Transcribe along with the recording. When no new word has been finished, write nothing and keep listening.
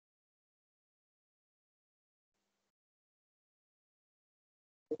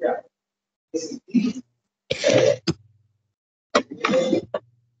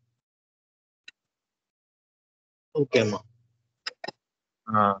Okay, ma.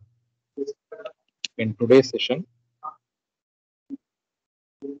 In today's session,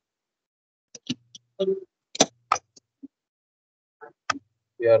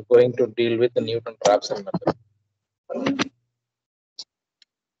 we are going to deal with the Newton-Raphson method.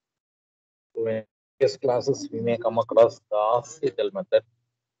 So in previous classes, we may come across Gauss-Seidel method.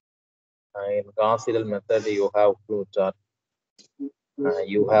 In Gauss-Seidel method, you have flow chart,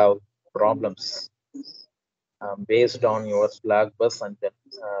 you have problems based on your slack bus and then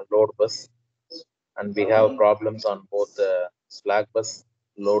load bus, and we have problems on both the slack bus,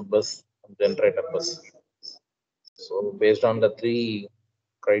 load bus, and generator bus. So based on the three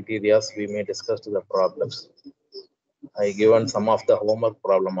criteria, we may discuss the problems. I given some of the homework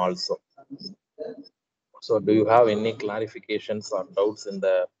problem also. So do you have any clarifications or doubts in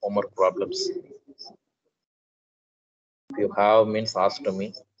the homework problems? If you have, means ask to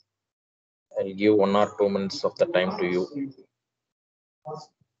me. I'll give 1 or 2 minutes of the time to you.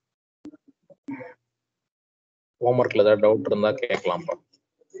 ஹோம்ஒர்க்ல ஏதாவது doubt இருந்தா கேட்கலாம்ப்பா.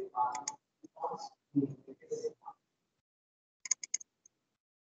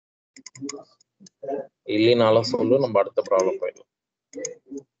 இல்லைனாலும் சொல்லு, நம்ம அடுத்த problem போயிடலாம்.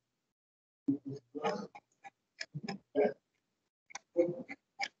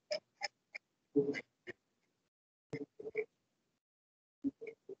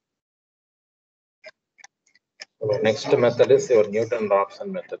 Next method is your Newton-Raphson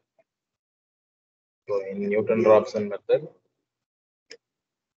method. So in Newton-Raphson method,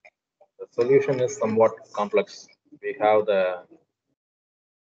 the solution is somewhat complex. We have the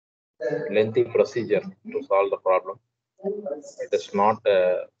lengthy procedure to solve the problem. It is not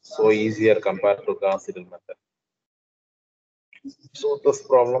so easier compared to Gauss-Seidel method. So this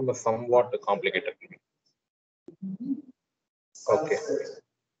problem is somewhat complicated. Okay.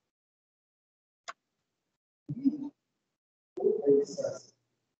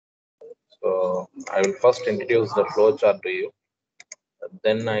 So I will first introduce the flow chart to you.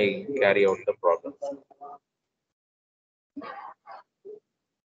 Then I carry out the problem.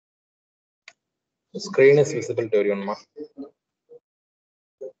 The screen is visible to everyone, ma.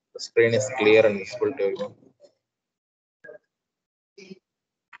 The screen is clear and visible to everyone.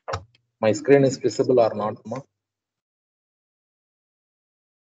 My screen is visible or not, ma?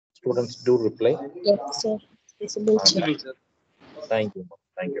 Students do reply. Yes, sir. Visible, sir. Thank you, ma.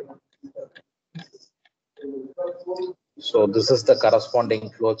 Thank you. So this is the corresponding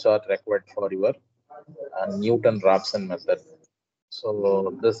flow chart required for your Newton-Raphson method. So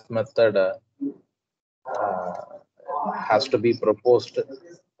this method has to be proposed to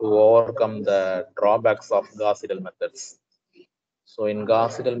overcome the drawbacks of Gauss-Seidel methods. So in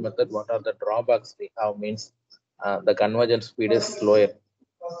Gauss-Seidel method, what are the drawbacks we have means the convergence speed is slower.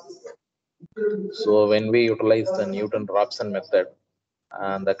 So when we utilize the Newton-Raphson method,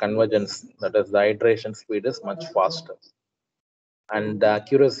 the convergence, that is the iteration speed, is much faster, and the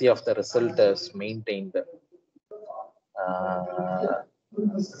accuracy of the result is maintained.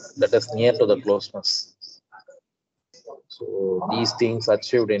 That is near to the closeness. So these things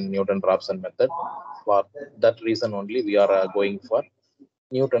achieved in Newton-Raphson method. For that reason only, we are going for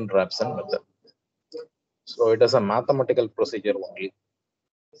Newton-Raphson method. So it is a mathematical procedure only.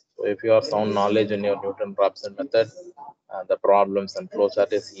 So if you have sound knowledge in your Newton-Raphson method, the problems and flow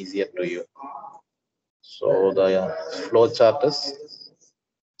chart is easier to you. So the flow chart is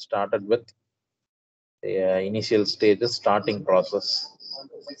started with the initial stages, starting process.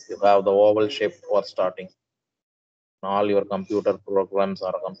 You have the oval shape for starting. All your computer programs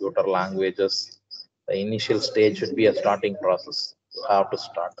or computer languages, the initial stage should be a starting process. You have to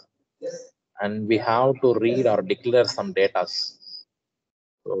start, and we have to read or declare some data.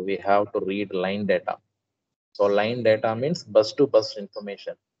 So we have to read line data. So line data means bus to bus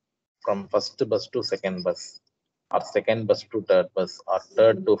information, from first bus to second bus, or second bus to third bus, or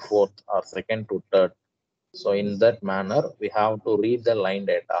third to fourth, or second to third. So in that manner, we have to read the line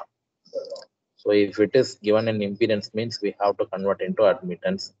data. So if it is given an impedance, means we have to convert into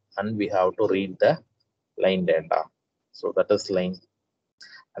admittance, and we have to read the line data. So that is line.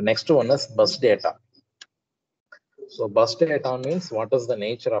 And next one is bus data. So bus data means what is the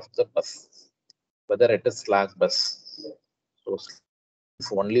nature of the bus, whether it is slack bus. So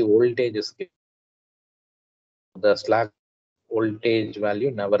if only voltage is given, the slack voltage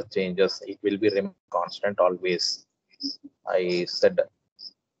value never changes. It will be remain constant always. I said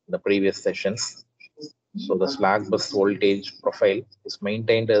in the previous sessions. So the slack bus voltage profile is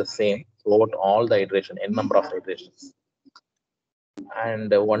maintained the same throughout all the iteration, n number of iterations.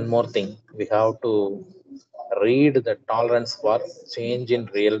 And one more thing, we have to read the tolerance for change in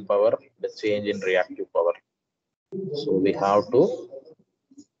real power, the change in reactive power. So we have to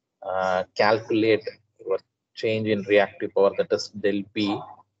calculate your change in reactive power, that is del P,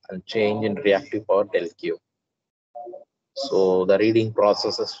 and change in reactive power del Q. So the reading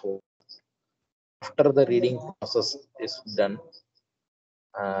process is after the reading process is done,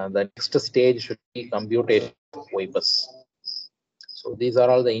 the next stage should be computation of Y-bus. So these are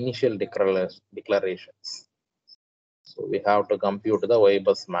all the initial declarations. So we have to compute the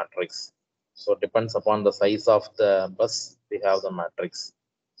Y-bus matrix. So it depends upon the size of the bus, we have the matrix.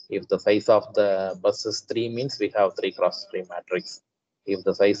 If the size of the bus is 3 means we have 3 cross 3 matrix. If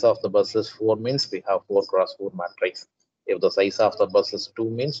the size of the bus is 4 means we have 4 cross 4 matrix. If the size of the bus is 2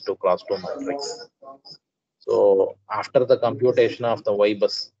 means 2 cross 2 matrix. So after the computation of the Y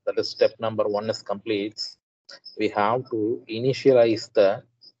bus, that is step number 1 is complete, we have to initialize the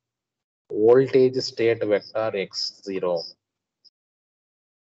voltage state vector x0.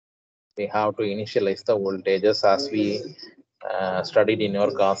 We have to initialize the voltages as we studied in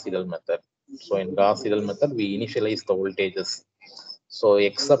your Gauss-Seidel method. So in Gauss-Seidel method, we initialize the voltages. So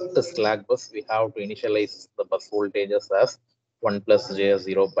except the slack bus, we have to initialize the bus voltages as 1 plus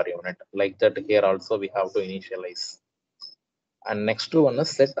J0 per unit. Like that here also we have to initialize. And next one is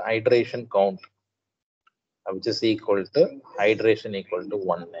set iteration count, which is equal to iteration equal to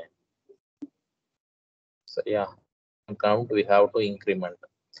 1. So yeah, count we have to increment.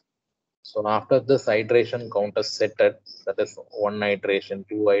 So after this iteration count is set at, that is 1 iteration,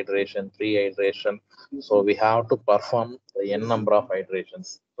 2 iteration, 3 iteration. So we have to perform the n number of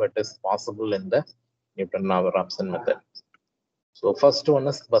iterations. So it is possible in the Newton-Raphson method. So first one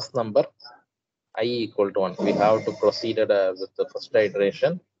is bus number I equal to 1. We have to proceed with the first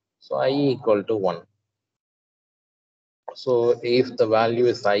iteration. So I equal to 1. So if the value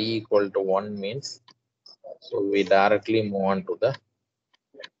is I equal to 1 means, so we directly move on to the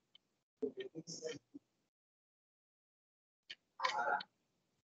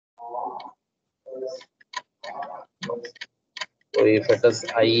so if it is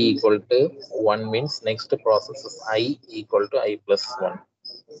I equal to 1 means next process is I equal to I plus 1.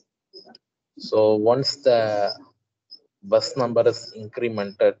 So once the bus number is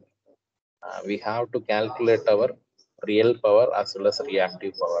incremented, we have to calculate our real power as well as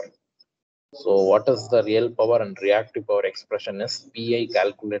reactive power. So what is the real power and reactive power expression is Pi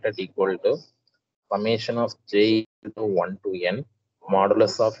calculated equal to summation of J equal to 1 to N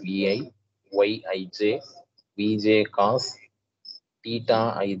modulus of Vi, Yij, Vj cos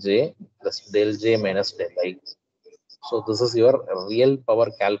theta ij plus del j minus del I. So this is your real power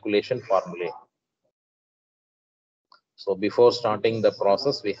calculation formula. So before starting the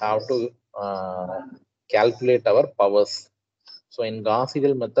process, we have to calculate our powers. So in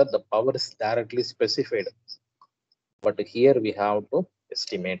Gauss-Seidel method, the power is directly specified, but here we have to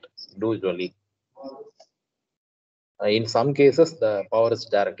estimate usually. In some cases, the power is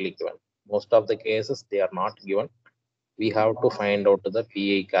directly given. Most of the cases, they are not given. We have to find out the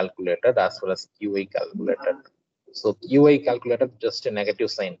PI calculated as well as QI calculated. So QI calculated just a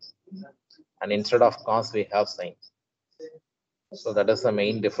negative sign, and instead of cos, we have sign. So that is the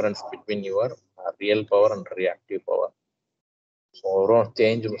main difference between your real power and reactive power. So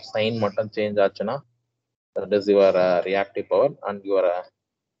change sign mutton change achana, that is your reactive power, and your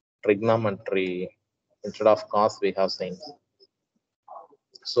trigonometry instead of cos we have sign.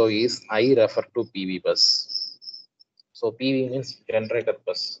 So is I refer to PV bus. So PV means generator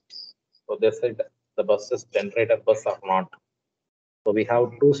bus. So they said the bus is generator bus or not. So we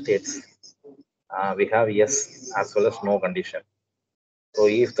have two states. We have yes as well as no condition. So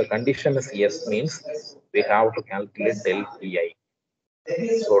if the condition is yes means we have to calculate del Pi.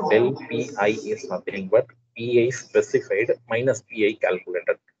 So del Pi is nothing but Pi specified minus Pi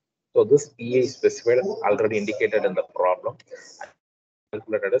calculated. So this Pi specified already indicated in the problem.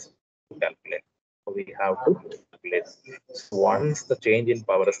 Calculated is to calculate. So we have to calculate. So once the change in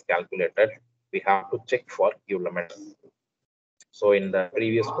power is calculated, we have to check for Q limit. So in the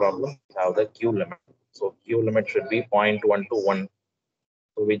previous problem, we have the Q limit. So Q limit should be 0.1 to 1.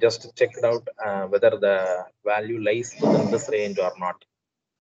 So we just checked out whether the value lies within this range or not.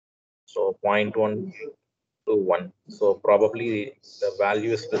 So 0.1 to 1. So probably the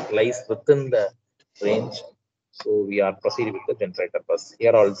value lies within the range. So we are proceeding with the generator bus.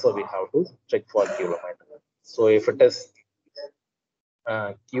 Here also we have to check for Q limit. So if it is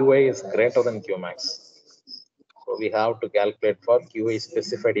QA is greater than Q max, so we have to calculate for QA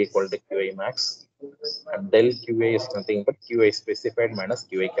specified equal to QA max, and del QA is nothing but QA specified minus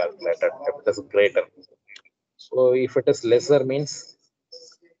QA calculated if it is greater. So if it is lesser means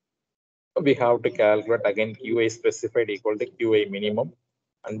we have to calculate again QA specified equal to QA minimum,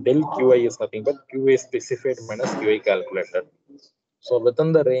 and del QA is nothing but QA specified minus QA calculated. So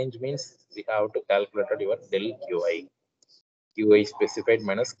within the range means we have to calculate your del QI. QA specified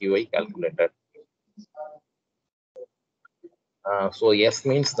minus QA calculated. So S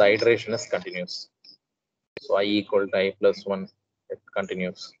means the iteration is continuous. So I equal to I plus 1, it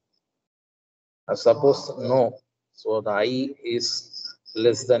continues. Suppose no, so the I is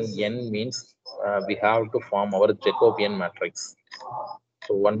less than N means we have to form our Jacobian matrix.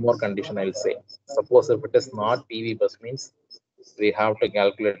 So one more condition I'll say. Suppose if it is not PV bus means we have to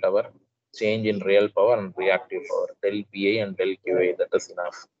calculate our change in real power and reactive power, del PA and del QA, that is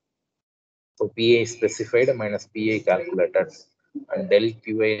enough. So PA specified minus PA calculated, and del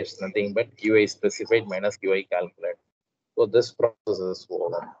QA is nothing but QA specified minus QA calculated. So this process is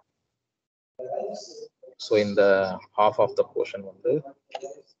over. So in the half of the portion வந்து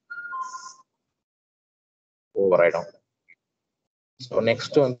override. So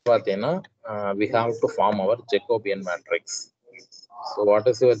next one we have to form our Jacobian matrix. So what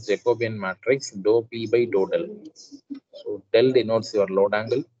is your Jacobian matrix? Dou P by dou del. So del denotes your load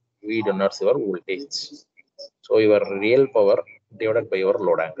angle, V denotes your voltage. So your real power divided by your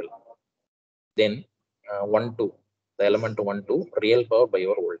load angle. Then 1 2, the element 1 2, real power by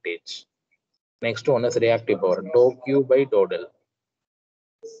your voltage. Next one is reactive power, dou Q by dou del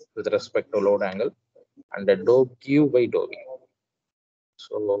with respect to load angle, and the dou Q by dou V.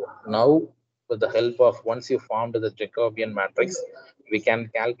 So now with the help of, once you formed the Jacobian matrix, we can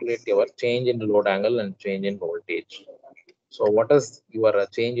calculate your change in load angle and change in voltage. So what is your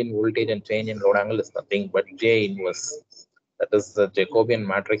change in voltage and change in load angle is nothing but J inverse. That is the Jacobian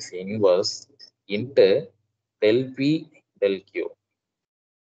matrix inverse into del P del Q.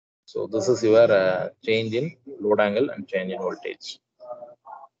 So this is your change in load angle and change in voltage.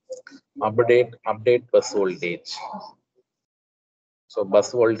 Update bus voltage. So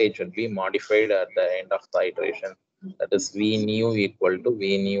bus voltage will be modified at the end of the iteration. That is V nu equal to V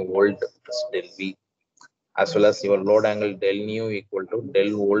nu volt plus del V, as well as your load angle del nu equal to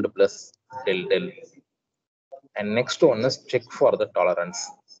del volt plus del del. And next one is check for the tolerance.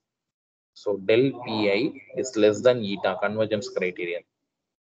 So del Pi is less than eta, convergence criterion,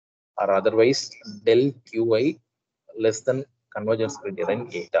 or otherwise del Qi less than convergence criterion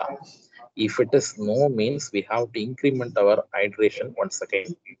eta. If it is no means we have to increment our iteration once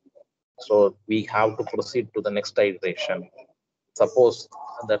again. So we have to proceed to the next iteration. Suppose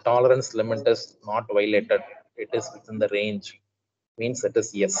the tolerance limit is not violated, it is within the range, means it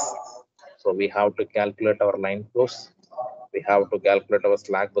is yes. So we have to calculate our line flows, we have to calculate our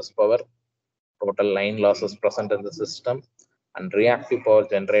slack bus power, total line losses present in the system, and reactive power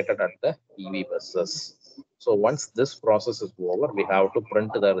generated at the EV buses. So once this process is over, we have to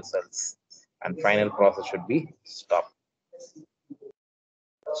print the results, and final process should be stopped.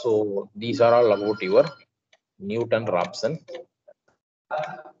 So these are all about your Newton-Raphson. In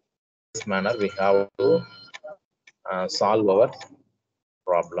this manner we have to solve our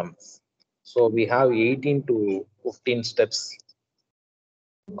problem. So we have 18 to 15 steps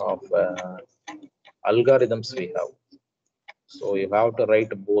of algorithms we have. So you have to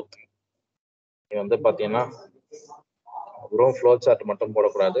write both. வந்து பாத்தீங்கன்னா வெறும் flow chart மட்டும்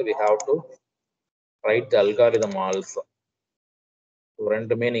போடக்கூடாது, we have to write the algorithm also.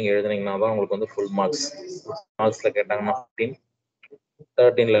 ரெண்டுமே நீங்க எழுதுனீங்கன்னா தான் உங்களுக்கு வந்து full marks. மார்க்ஸ்ல கேட்டாங்கன்னா 15,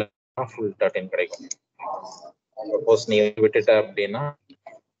 13ல full 13 கிடைக்கும். Suppose நீ விட்டுட்ட அப்படின்னா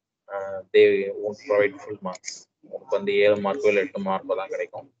they won't provide full marks. உங்களுக்கு வந்து 7 மார்க்கோ இல்லை 8 மார்க்கோ தான்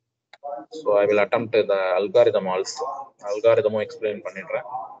கிடைக்கும். So I will attempt the algorithm also. Algorithm explain பண்ணிடுறேன்.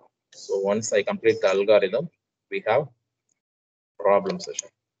 So once I complete the algorithm, we have problem session.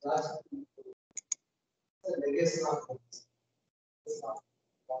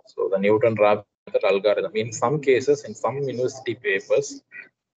 So the Newton-Raphson algorithm. In some cases, in some university papers,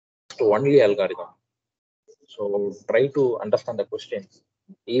 to only algorithm. So try to understand the question.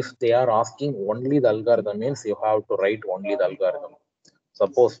 If they are asking only the algorithm, means you have to write only the algorithm.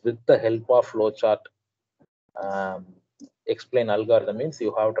 Suppose with the help of flowchart, explain algorithm, means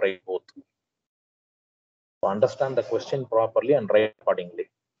you have to write both. So understand the question properly and write accordingly.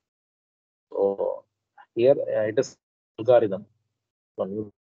 So here it is algorithm. So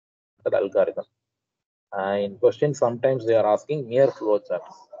algorithm. In question, sometimes they are asking mere flowchart.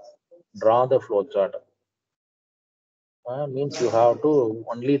 Draw the flowchart. Means you have to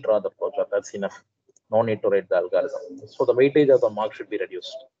only draw the flowchart. That's enough. No need to write the algorithm. So the weightage of the mark should be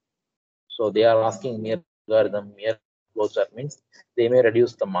reduced. So they are asking mere algorithm, mere flowchart, means they may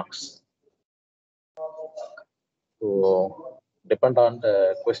reduce the marks. So depend on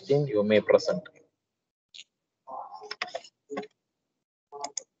the question you may present.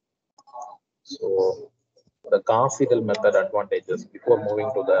 So the Gauss-Seidel method advantages before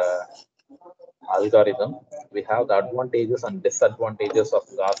moving to the algorithm, we have the advantages and disadvantages of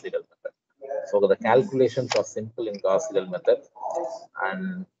Gauss-Seidel method. So the calculations are simple in Gauss-Seidel method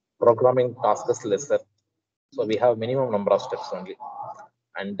and programming task is lesser. So we have minimum number of steps only.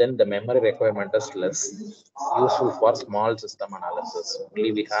 And then the memory requirement is less, useful for small system analysis.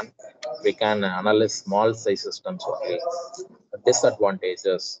 Only we can analyze small size systems only. The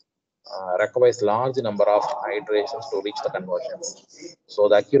disadvantages requires large number of iterations to reach the conversions. So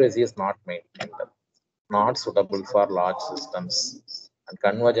the accuracy is not maintained, not suitable for large systems, and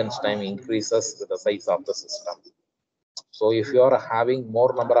convergence time increases with the size of the system. So if you are having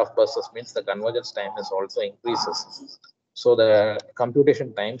more number of buses, means the convergence time is also increases. So the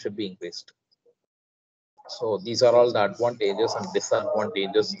computation time should be increased. So these are all the advantages and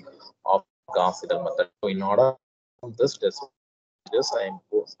disadvantages of Gauss-Seidel method. So in order to this disadvantages, I am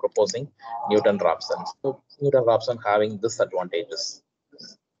proposing Newton-Raphson. So Newton-Raphson having disadvantages: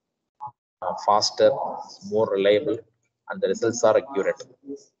 faster, more reliable, and the results are accurate.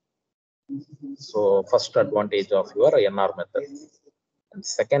 So first advantage of your NR method. And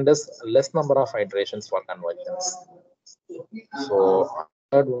second is less number of iterations for convergence. So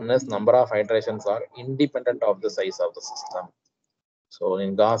third one is number of iterations are independent of the size of the system. So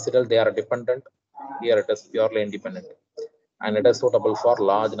in Gauss-Seidel they are dependent. Here it is purely independent, and it is suitable for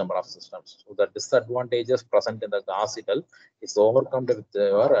large number of systems. So the disadvantages present in the Gauss-Seidel is overcome with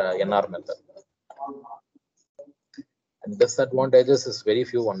your NR method. And disadvantages is very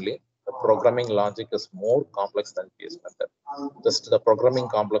few only. The programming logic is more complex than PS method. Just the programming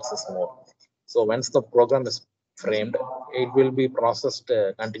complex is more. So once the program is framed, it will be processed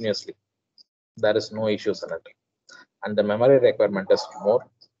continuously. There is no issues in it. And the memory requirement is more.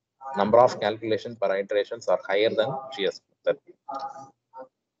 Number of calculation per iterations are higher than GS method.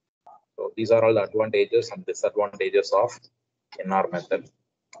 So these are all the advantages and disadvantages of NR method.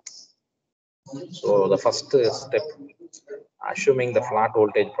 So the first step, assuming the flat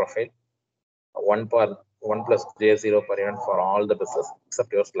voltage profile, 1 plus J0 per unit for all the buses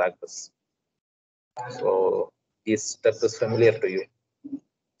except your slack bus. So this step is familiar to you.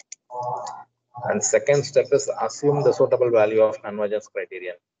 And second step is assume the suitable value of convergence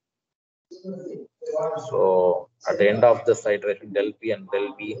criterion. So at the end of this iteration, del P and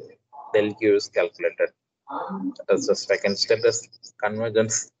del B, del Q is calculated. That is the second step is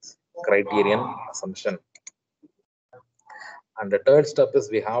convergence criterion assumption. And the third step is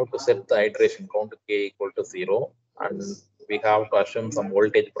we have to set the iteration count k equal to 0, and we have to assume some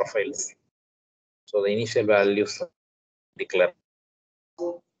voltage profiles. So the initial values declare.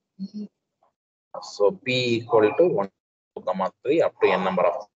 So P equal to 1, 2, 3 up to n number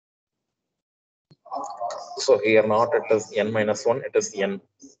of. So here not it is n minus 1, it is n.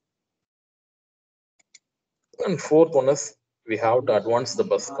 And fourth one is we have to advance the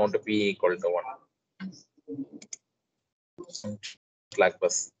bus count to P equal to 1. Slack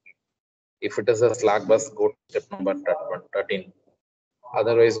bus. If it is a slack bus, go to step number 13.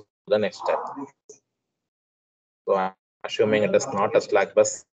 Otherwise, the next step. So I'm assuming it is not a slack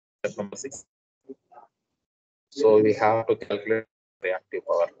bus, step number 6. So we have to calculate reactive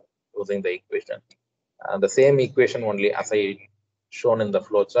power using the equation. The same equation only as I shown in the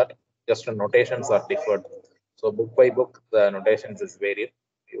flow chart, just the notations are differed. So book by book, the notations is varied.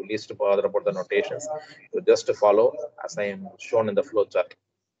 You least bother about the notations. You just follow as I am shown in the flow chart.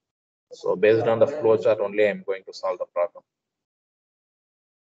 So based on the flow chart only, I am going to solve the problem.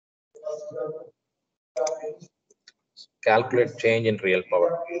 Calculate change in real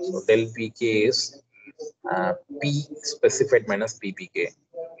power. So del Pk is P specified minus PPK.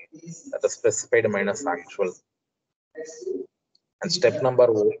 That is specified minus actual. And step number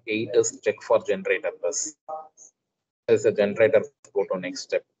 8 is check for generator bus. As a generator, go to next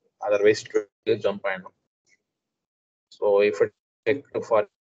step. Otherwise, it will jump and. So if it check for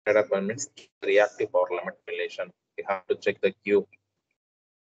generator means reactive power limit relation, you have to check the Q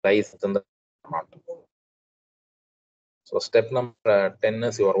lies in the not. So step number 10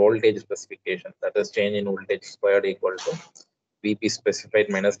 is your voltage specification. That is change in voltage squared equal to Vp specified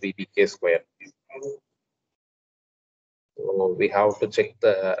minus Vpk square. So we have to check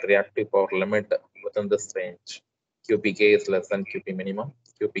the reactive power limit within this range. QPK is less than QP minimum.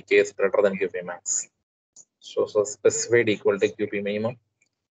 QPK is greater than QP max. So specified equal to QP minimum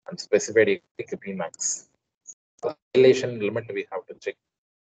and specified equal to QP max. The relation limit we have to check.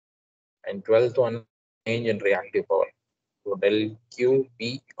 And 12th one, change in reactive power. So del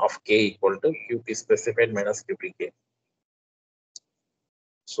QP of K equal to QP specified minus QPK.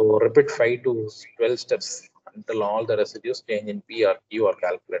 So repeat 5 to 12 steps until all the residues change in P or Q are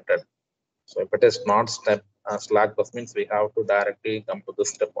calculated. So if it is not step slack bus means we have to directly come to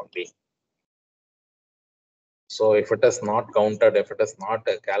this step only. So if it is not counted, if it is not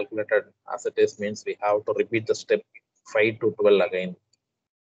calculated as it is, means we have to repeat the step 5 to 12 again.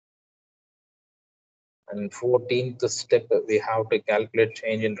 And 14th step, we have to calculate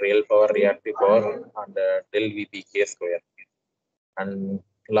change in real power, reactive power, and del VPK square. And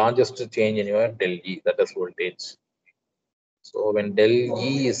largest change in your del E, that is voltage. So when del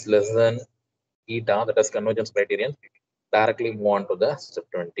E is less than eta, that is convergence criterion, directly move on to the step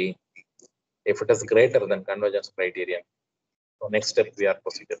 20. If it is greater than convergence criterion, so next step we are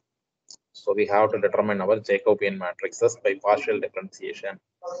proceeded. So we have to determine our Jacobian matrices by partial differentiation.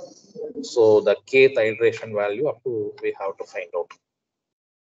 So the kth iteration value up to we have to find out.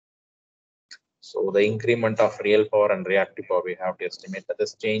 So the increment of real power and reactive power we have to estimate, that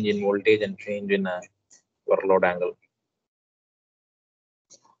is change in voltage and change in your load angle.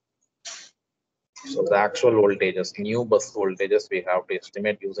 So the actual voltages, new bus voltages, we have to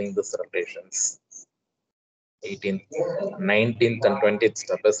estimate using these relations. 18th, 19th and 20th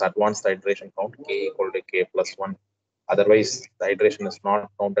step is advanced iteration count K equal to K plus 1. Otherwise, the iteration is not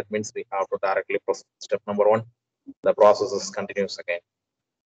counted, means we have to directly proceed. Step number 1, the process is continuous again.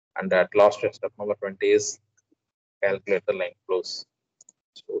 And at last step number 20 is calculate the line flows.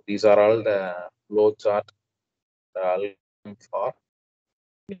 So these are all the flow chart, the algorithm for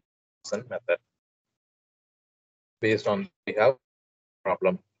method. Based on we have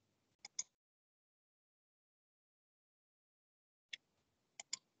problem.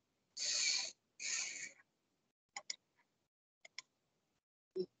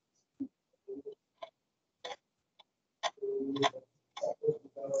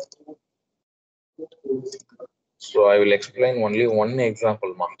 So I will explain only one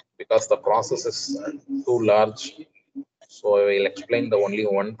example, because the process is too large. So I will explain the only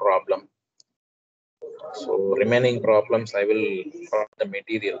one problem. So remaining problems I will provide the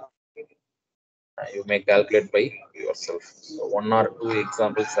material. You may calculate by yourself. So 1 or 2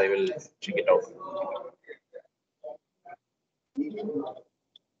 examples I will check it out.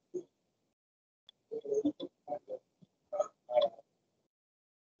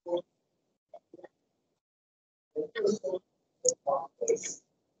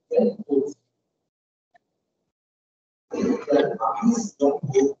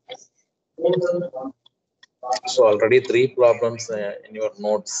 So already 3 problems in your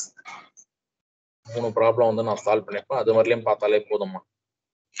notes. 3 problem வந்து நான் solve பண்ணிருப்பேன். அது வரலையும் பார்த்தாலே போதுமா.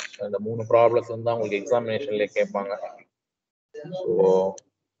 இந்த 3 problems வந்து உங்களுக்கு எக்ஸாமினேஷன்ல கேட்பாங்க. So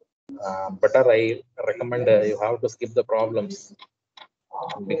better I recommend you have to skip the problems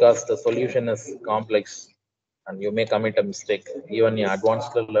because the solution is complex and you may commit a mistake. Even an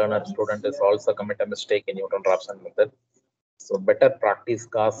advanced learner student is also commit a mistake in Newton-Raphson method. So better practice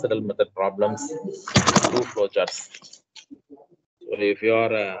Gauss-Seidel method problems through flowcharts. So if you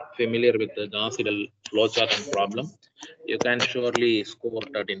are familiar with the Gauss-Seidel flowchart and problem, you can surely score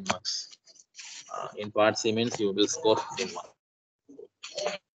 13 marks. In part C means you will score 15 marks.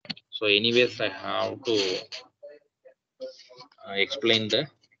 So anyways, I have to explain the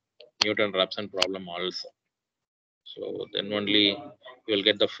Newton-Raphson problem also. So then only you will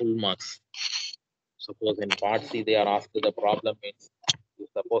get the full marks. Suppose in part C they are asked the problem means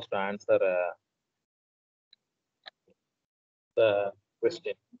you're supposed to answer the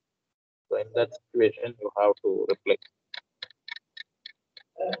question. So in that situation you have to reply.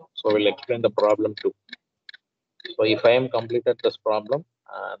 So we'll explain the problem too. So if I am completed this problem,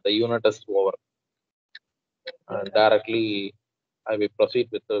 the unit is over. Directly I will proceed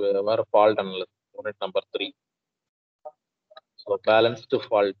with our fault analysis, unit number 3. So balanced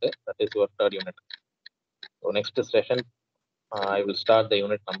fault, that is your third unit. So next session, I will start the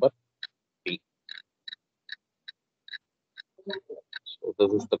unit number 3. So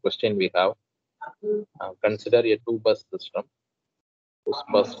this is the question we have. Consider a 2-bus system whose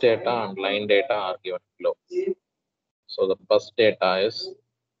bus data and line data are given below. So the bus data is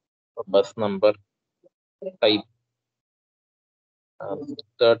bus number, type.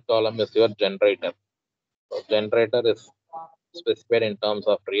 Third column is your generator. So generator is specified in terms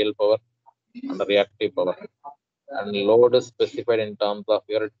of real power and reactive power, and load is specified in terms of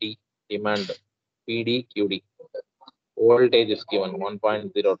your T, demand, PD, QD. Voltage is given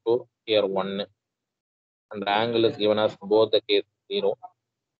 1.02, here 1, and angle is given as both the case 0.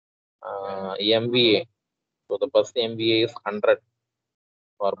 MVA, so the bus MVA is 100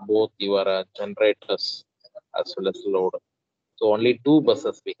 for both your generators as well as load. So only two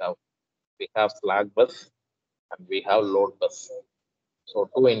buses we have. We have slack bus and we have load bus. So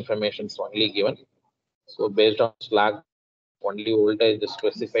two informations only given. So based on slack, only voltage is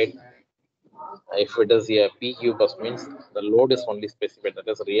specified. If it is a PQ bus means the load is only specified. That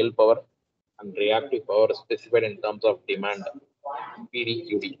is real power and reactive power specified in terms of demand.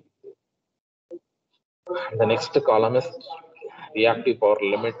 PDQD. The next column is reactive power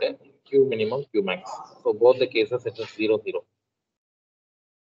limit Q minimum Q max. So both the cases it is 0 0.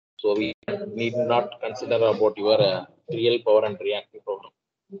 So we need not consider about your real power and reactive power.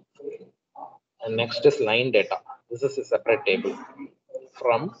 And next is line data. This is a separate table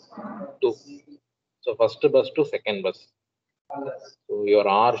from two. So first bus to second bus. So your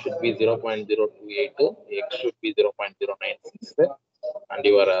R should be 0.028, X should be 0.096, and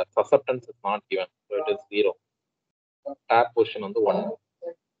your susceptance is not given, so it is 0. Tap position on the 1.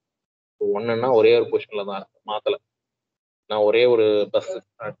 So 1 na ஒரே ஒரு பொசிஷன்ல தான் இருக்கு, மாத்தல. நான் ஒரே ஒரு bus,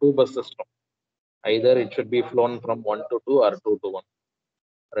 2 bus system. Either it should be flown from 1 to 2 or 2 to 1.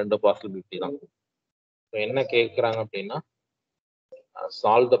 ரெண்டு possibility தான். So என்ன கேக்குறாங்க அப்படின்னா,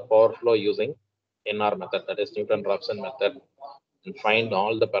 solve the power flow using NR method, that is Newton-Raphson method, and find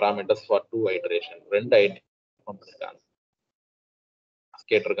all the parameters for two iteration. ரெண்டு iteration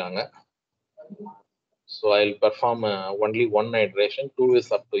கேட்டிருக்காங்க. So I'll perform only one iteration. 2 is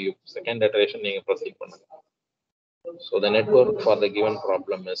up to you. Second iteration நீங்க proceed பண்ணுங்க. So the network for the given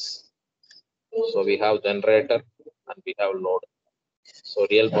problem is, so we have generator and we have load. So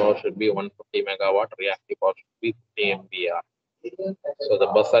real power should be 150 megawatt, reactive power should be 50 MVAR. So the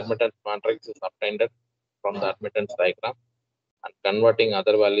bus admittance matrix is obtained from the admittance diagram, and converting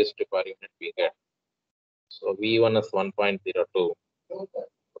other values to per unit we get. So V1 is 1.02.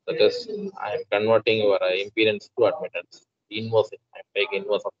 That is, I am converting your impedance to admittance. Inverse, I am taking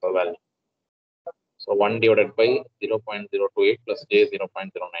inverse of the value. So 1 divided by 0.028 plus j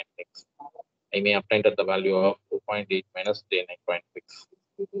 0.096. I may obtain at the value of 2.8 minus j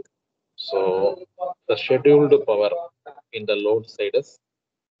 9.6. So the scheduled power in the load side is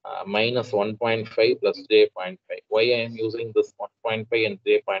minus 1.5 plus j 0.5. Why I am using this 1.5 and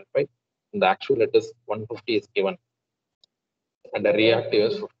j 0.5? In the actual it is 150 is given, and the reactive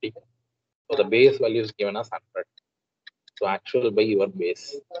is 50. So the base value is given as 100. So actual by your base,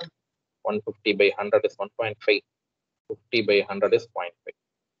 150 by 100 is 1.5. 50 by 100 is 0.5.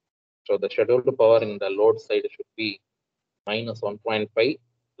 So the scheduled power in the load side should be minus 1.5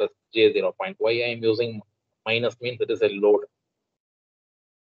 plus j 0. Why I am using minus means it is a load.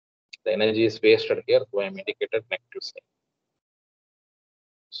 The energy is wasted here, so I am indicated negative sign.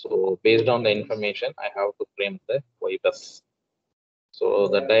 So based on the information, I have to frame the Y bus. So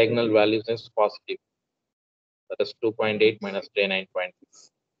the diagonal values is positive. That is 2.8 minus j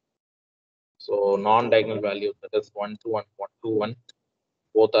 9.6. So non-diagonal value, that is 1 to 1, 1 to 1.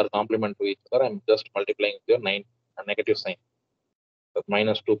 Both are complement to each other. I'm just multiplying with your 9 negative sign. So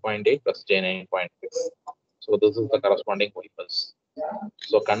minus 2.8 plus j 9.6. So this is the corresponding Y bus.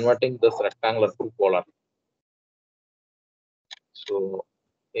 So converting this rectangular to polar. So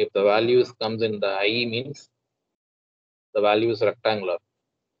if the values comes in the IE means the value is rectangular.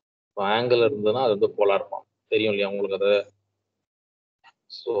 So angle இருந்ததுனா அது வந்து polar form. தெரியும் இல்லையா உங்களுக்கு அது?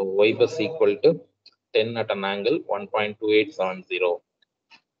 So Y bus equal to 10 at an angle 1.2870.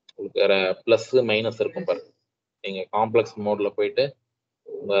 உங்களுக்கு வேற plus minus இருக்கும் பாரு. நீங்க காம்ப்ளெக்ஸ் மோட்ல போயிட்டு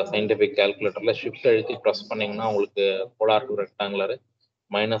உங்க சயின்டிபிக் கால்குலேட்டர்ல ஷிஃப்ட் அழுத்தி ப்ரெஸ் பண்ணீங்கன்னா உங்களுக்கு polar to rectangular,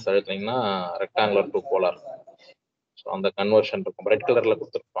 minus அழுத்தினீங்கன்னா rectangular to polar. So அந்த கன்வர்ஷன் இருக்கும். ரெட் கலர்ல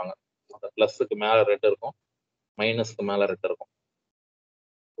கொடுத்துருப்பாங்க. அந்த பிளஸுக்கு மேலே ரெட் இருக்கும், மைனஸ்க்கு மேலே ரெட் இருக்கும்.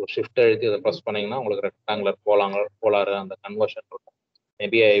 ஸோ ஷிஃப்ட் அழுத்தி அதை ப்ரெஸ் பண்ணீங்கன்னா உங்களுக்கு ரெக்டாங்குலர் போலார் அந்த கன்வர்ஷன் இருக்கும்.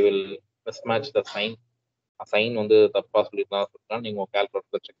 Maybe I will mismatch the sign. Sign வந்து தப்பாக சொல்லியிருந்தா நீங்கள்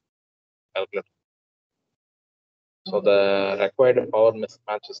calculator check calculate. So the required power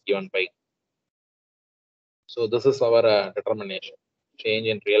mismatch is given by. So this is our determination. Change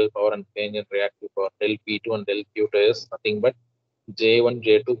in real power and change in reactive power. Del P2 and del Q2 is nothing but J1,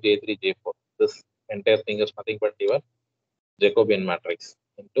 J2, J3, J4. This entire thing is nothing but your Jacobian matrix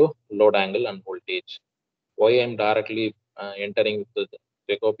into load angle and voltage. Why I am directly entering with the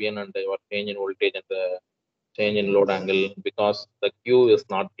Jacobian and your change in voltage and the change in load angle, because the Q is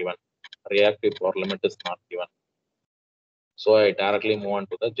not given. Reactive power limit is not given. So I directly move on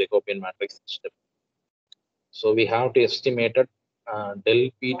to the Jacobian matrix step. So we have to estimate del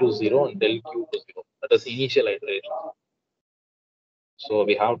P to 0 and del Q to 0. That is initial iteration. So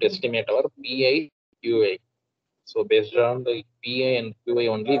we have to estimate our PI, QI. So based on the PI and QI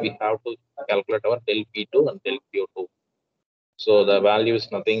only, we have to calculate our del P2 and del Q2. So the value is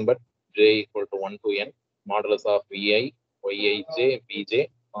nothing but J equal to 1 to N modulus of VI Yij Bj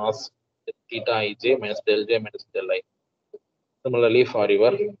cos theta ij minus del j minus del I. Similarly, for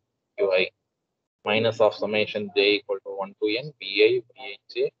your Ui, minus of summation j equal to 1 to n Bi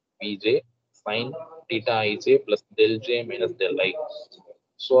Bj Bj sin theta ij plus del j minus del I.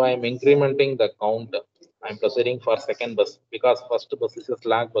 So I am incrementing the count. I am proceeding for second bus because first bus is a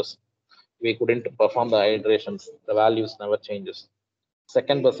slack bus. We couldn't perform the iterations. The values never changes.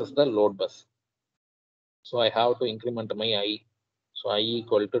 Second bus is the load bus. So I have to increment my I. So I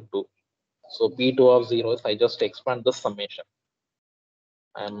equal to 2. So P2 of 0 is I just expand the summation.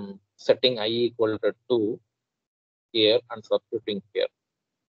 I am setting I equal to 2 here and substituting here.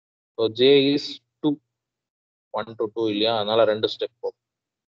 So J is 2. 1 to 2 இல்லையா அதனால ரெண்டு step போகும்.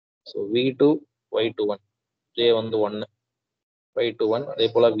 So V2 Y21 J வந்து 1 Y21 அதே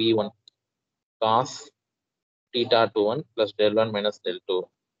போல V1 cos theta 21 plus del 1 minus del 2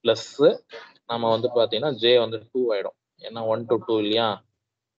 plus நம்ம வந்து பாத்தீங்கன்னா J வந்து 2 ஆயிடும் ஏன்னா 1 to 2 இல்லையா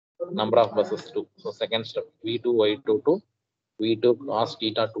number of buses 2. So second step V2 Y22 V2 cos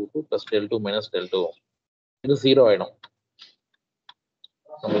theta 22 plus del 2 minus del 2 இது 0 ஆயிடும்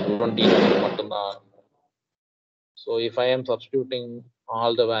நமக்கு 20 மட்டும்தான். So if I am substituting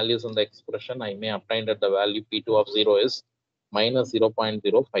all the values in the expression, I may obtain that the value P2 of 0 is minus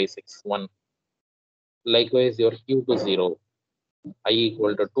 0.0561. Likewise, your Q to 0, I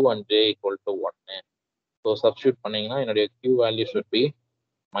equal to 2 and J equal to 1. So substitute பண்ணீங்கன்னா என்னுடைய Q value should be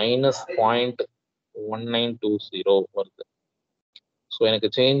minus 0.1920 வருது. So எனக்கு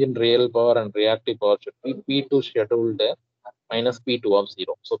change in real power and reactive power should be P2 scheduled minus P2 of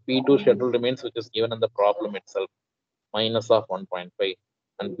 0. So P2 scheduled remains which is given in the problem itself. Minus of 1.5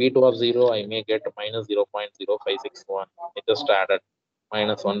 and P2 of 0 I may get minus 0.0561. It just added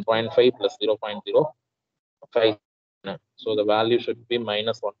minus 1.5 plus 0.05. So the value should be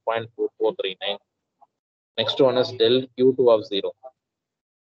minus 1.4439. Next one is del Q2 of 0.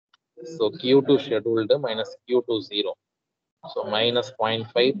 So Q2 scheduled minus Q2 0. So minus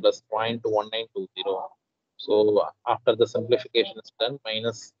 0.5 plus 0.1920. So after the simplification is done,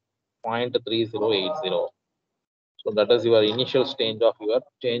 minus 0.3080. So that is your initial stage of your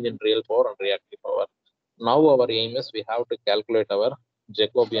change in real power and reactive power. Now our aim is we have to calculate our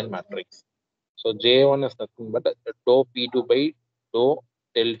Jacobian matrix. So J1 is nothing but dou P2 by dou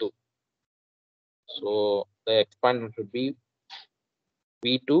del 2. So the expansion should be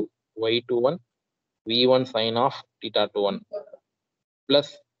V2 Y21 V1 sin of theta 21 plus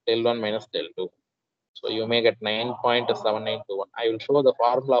del 1 minus del 2. So you may get 9.7921. I will show the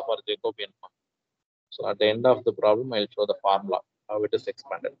formula for Jacobian. So at the end of the problem, I will show the formula, how it is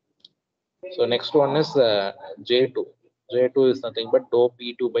expanded. So next one is J2. J2 is nothing but dou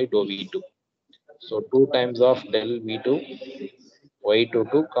P2 by dou V2. So 2 times of del V2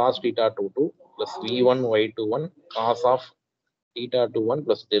 Y22 cos theta 22 plus V1 Y21 cos of theta 21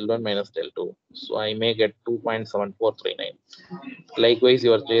 plus del 1 minus del 2. So I may get 2.7439. Likewise,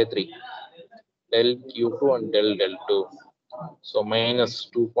 your J3 del Q2 and del 2. So minus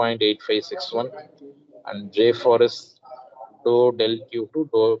 2.8561 and J4 is dou del Q2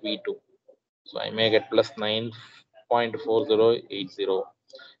 dou V2. So I may get plus 9.4080.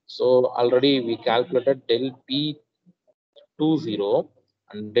 So already we calculated del P20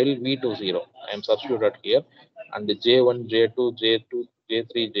 and del V20. I am substituted here and the J1, J2, J2,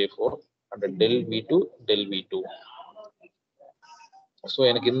 J3, J4 and the del V2, del V2. So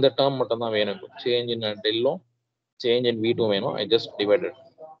எனக்கு இந்த term மட்டும் தான் வேணும். Change in del change in V2 வேணும். I just divided.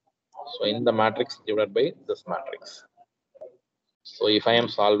 So in the matrix divided by this matrix. So if I am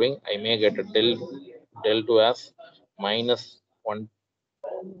solving, I may get a del 2 as minus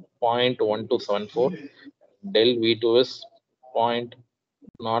 1.1274. Del V2 is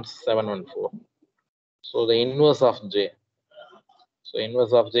 0.0714. So the inverse of J. So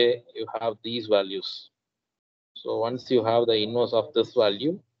inverse of J, you have these values. So once you have the inverse of this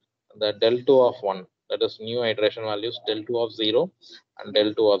value, the del 2 of 1, that is new iteration values, del 2 of 0 and del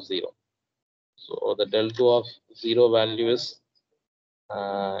 2 of 0. So the del 2 of 0 value is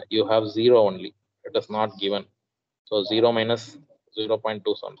you have 0 only. It is not given. So 0 minus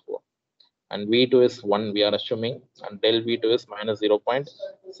 0.274. And V2 is 1, we are assuming, and del V2 is minus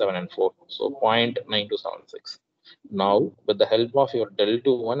 0.714. So 0.9276. Now, with the help of your del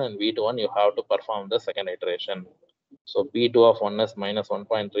 2 1 and V2 1, you have to perform the second iteration. So P2 of 1 is minus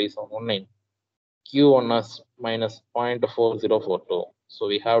 1.3719. Q1 is minus 0.4042. So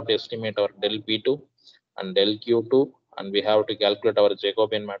we have to estimate our del P2 and del Q2, and we have to calculate our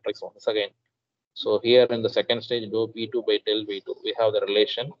Jacobian matrix once again. So here in the second stage, dou P2 by del V2, we have the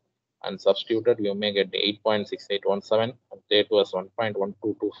relation and substituted, you may get 8.6817 and J2 as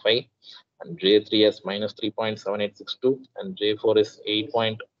 1.1225 and J3 is minus 3.7862, and J4 is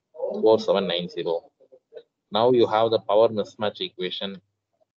 8.4790. Now you have the power mismatch equation.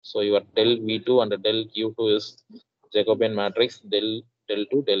 So your del V2 and del Q2 is Jacobian matrix del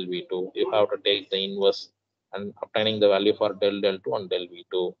 2 del V2. You have to take the inverse and obtaining the value for del 2 and del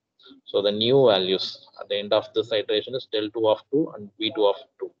V2. So the new values at the end of this iteration is del 2 of 2 and V2 of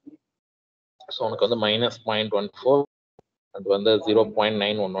 2. So on the minus 0.14 and one the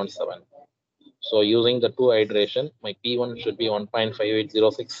 0.9117. So using the two iteration, my P1 should be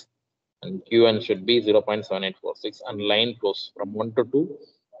 1.5806 and Qn should be 0.7846, and line flows from 1 to 2.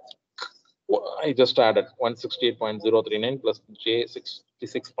 I just added 168.039 plus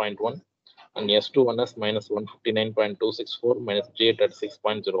J66.1, and S21 is minus 159.264 minus J at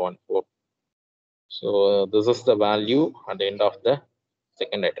 6.014. So this is the value at the end of the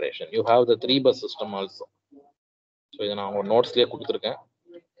second iteration. You have the 3-bus system also. So in our notes, you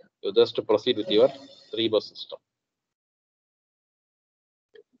just proceed with your 3-bus system.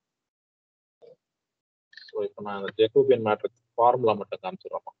 So இப்போ நான் அந்த Jacobian matrix formula மட்டும்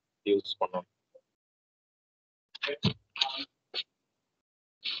காமிச்சிரோம் use பண்ணோம்.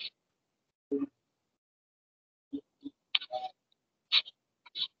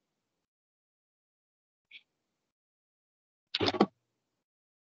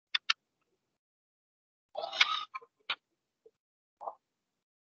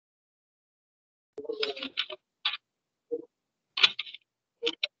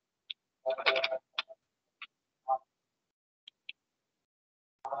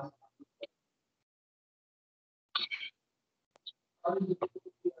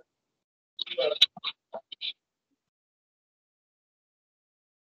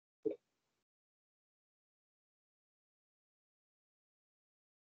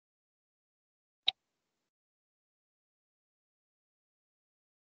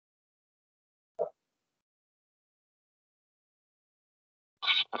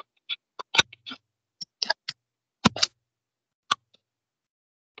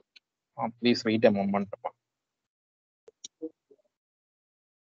 Please wait a moment.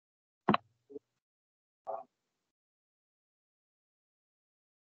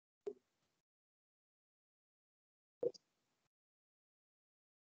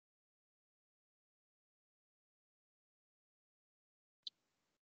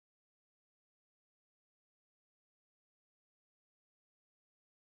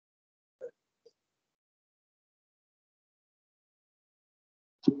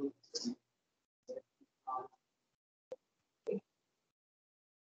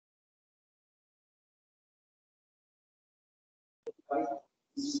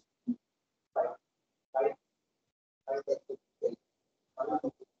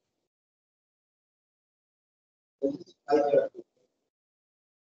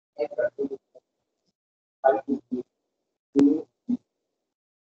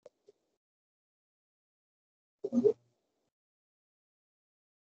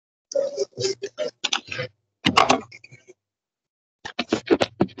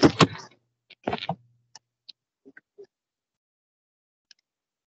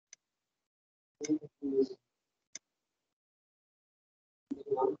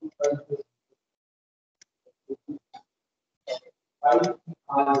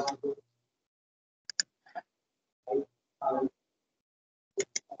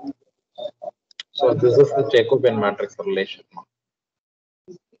 So this is the Jacobian matrix relation.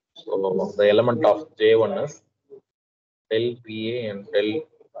 So the element of J1 is del PA and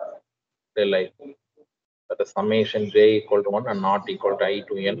del I. That is summation J equal to 1 and not equal to I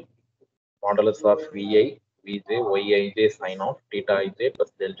to N. Modulus of VI, Vj, Yij sine of theta ij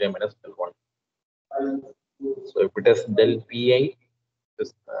plus del J minus del 1. So if it is del PI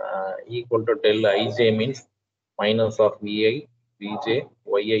is equal to del Ij means minus of Vi, Vj,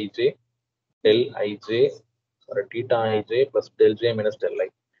 Yij, del Ij or theta Ij plus del J minus del I.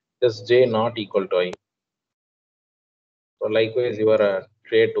 This J not equal to I. So likewise your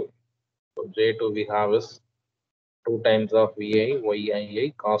J2. So J2 we have is 2 times of Vi,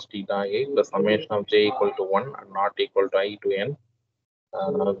 Yii cos theta I plus summation of J equal to 1 and not equal to I to N.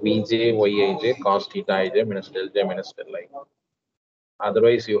 Vj, Yij cos theta ij minus del J minus del I.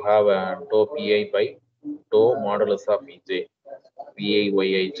 Otherwise, you have tau Pi by tau modulus of Vj, Vi,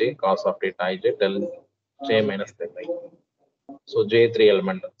 Yij cos of theta ij del J minus del I. So J3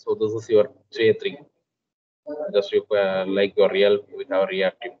 element. So this is your J3. Just you like your real with our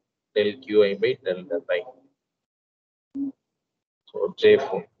reactive del Qi by del I. So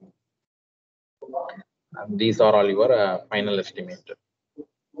J4. And these are all your final estimate.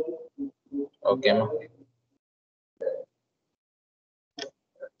 Okay, ma.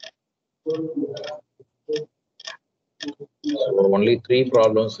 So only 3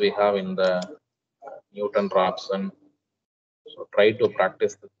 problems we have in the Newton-Raphson. So try to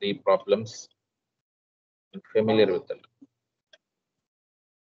practice the 3 problems and familiar with it.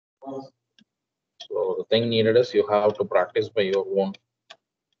 So the thing needed is you have to practice by your own.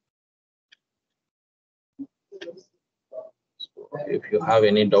 So if you have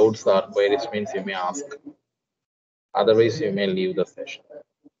any doubts or queries, means you may ask. Otherwise, you may leave the session.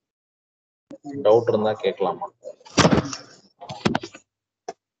 Doubt இருந்தா கேட்கலாமா?